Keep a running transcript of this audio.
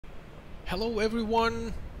Hello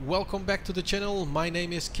everyone, welcome back to the channel. My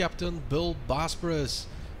name is Captain Bill Bosporus.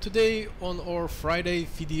 Today on our Friday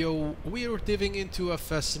video we are diving into a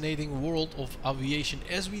fascinating world of aviation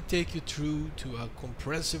as we take you through to a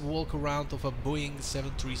comprehensive walk around of a Boeing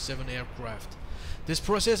 737 aircraft. This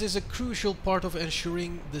process is a crucial part of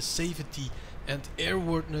ensuring the safety and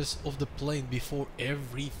airworthiness of the plane before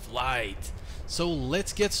every flight. So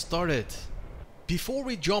let's get started. Before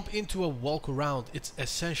we jump into a walk around, it's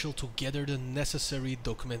essential to gather the necessary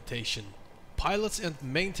documentation. Pilots and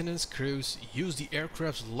maintenance crews use the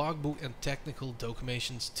aircraft's logbook and technical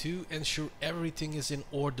documentations to ensure everything is in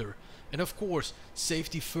order. And of course,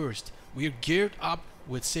 safety first. We are geared up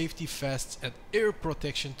with safety vests and air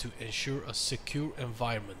protection to ensure a secure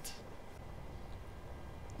environment.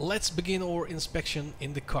 Let's begin our inspection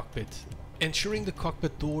in the cockpit. Ensuring the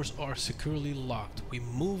cockpit doors are securely locked, we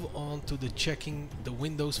move on to the checking the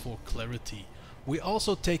windows for clarity. We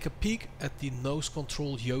also take a peek at the nose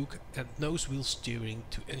control yoke and nose wheel steering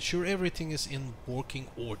to ensure everything is in working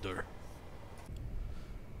order.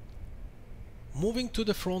 Moving to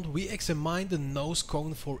the front, we examine the nose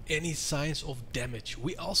cone for any signs of damage.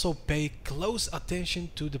 We also pay close attention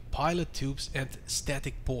to the pilot tubes and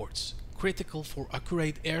static ports, critical for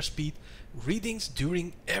accurate airspeed readings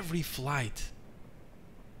during every flight.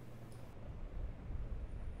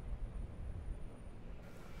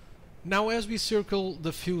 Now as we circle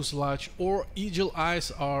the fuselage, our eagle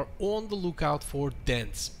eyes are on the lookout for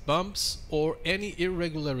dents, bumps or any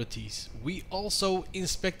irregularities. We also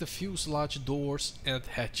inspect the fuselage doors and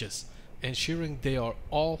hatches, ensuring they are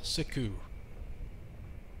all secure.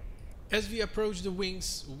 As we approach the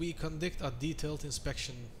wings, we conduct a detailed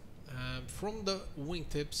inspection. From the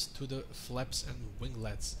wingtips to the flaps and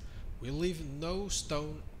winglets, we leave no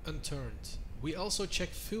stone unturned. We also check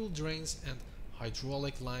fuel drains and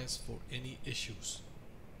hydraulic lines for any issues.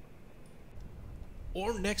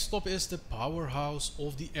 Our next stop is the powerhouse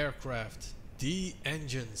of the aircraft, the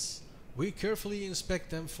engines. We carefully inspect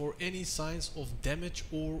them for any signs of damage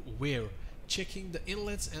or wear, checking the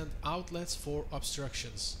inlets and outlets for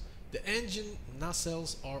obstructions. The engine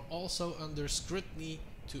nacelles are also under scrutiny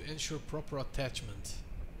to ensure proper attachment.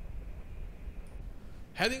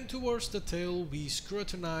 Heading towards the tail, we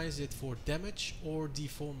scrutinize it for damage or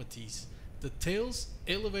deformities. The tails,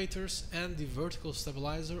 elevators and the vertical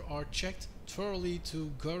stabilizer are checked thoroughly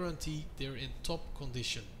to guarantee they're in top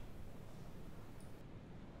condition.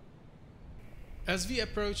 As we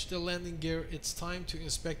approach the landing gear, it's time to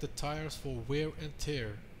inspect the tires for wear and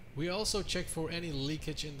tear. We also check for any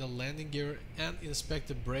leakage in the landing gear and inspect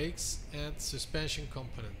the brakes and suspension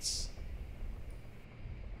components.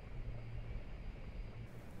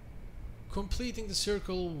 Completing the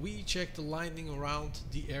circle, we check the lighting around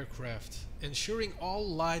the aircraft, ensuring all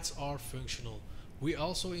lights are functional. We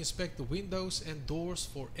also inspect the windows and doors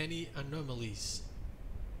for any anomalies.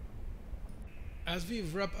 As we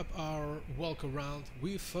wrap up our walk around,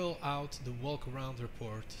 we fill out the walk around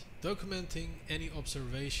report, documenting any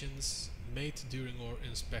observations made during our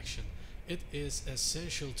inspection. It is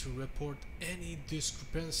essential to report any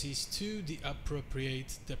discrepancies to the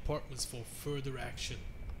appropriate departments for further action.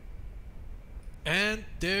 And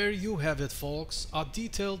there you have it, folks, a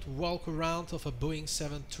detailed walk around of a Boeing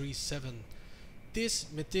 737.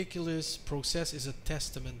 This meticulous process is a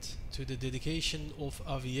testament to the dedication of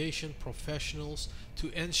aviation professionals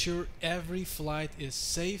to ensure every flight is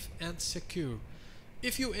safe and secure.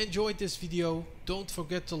 If you enjoyed this video, don't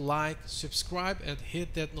forget to like, subscribe and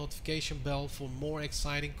hit that notification bell for more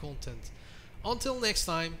exciting content. Until next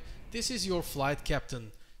time, this is your flight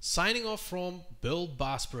captain, signing off from Bill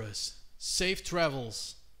Bosporus. Safe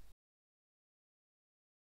travels!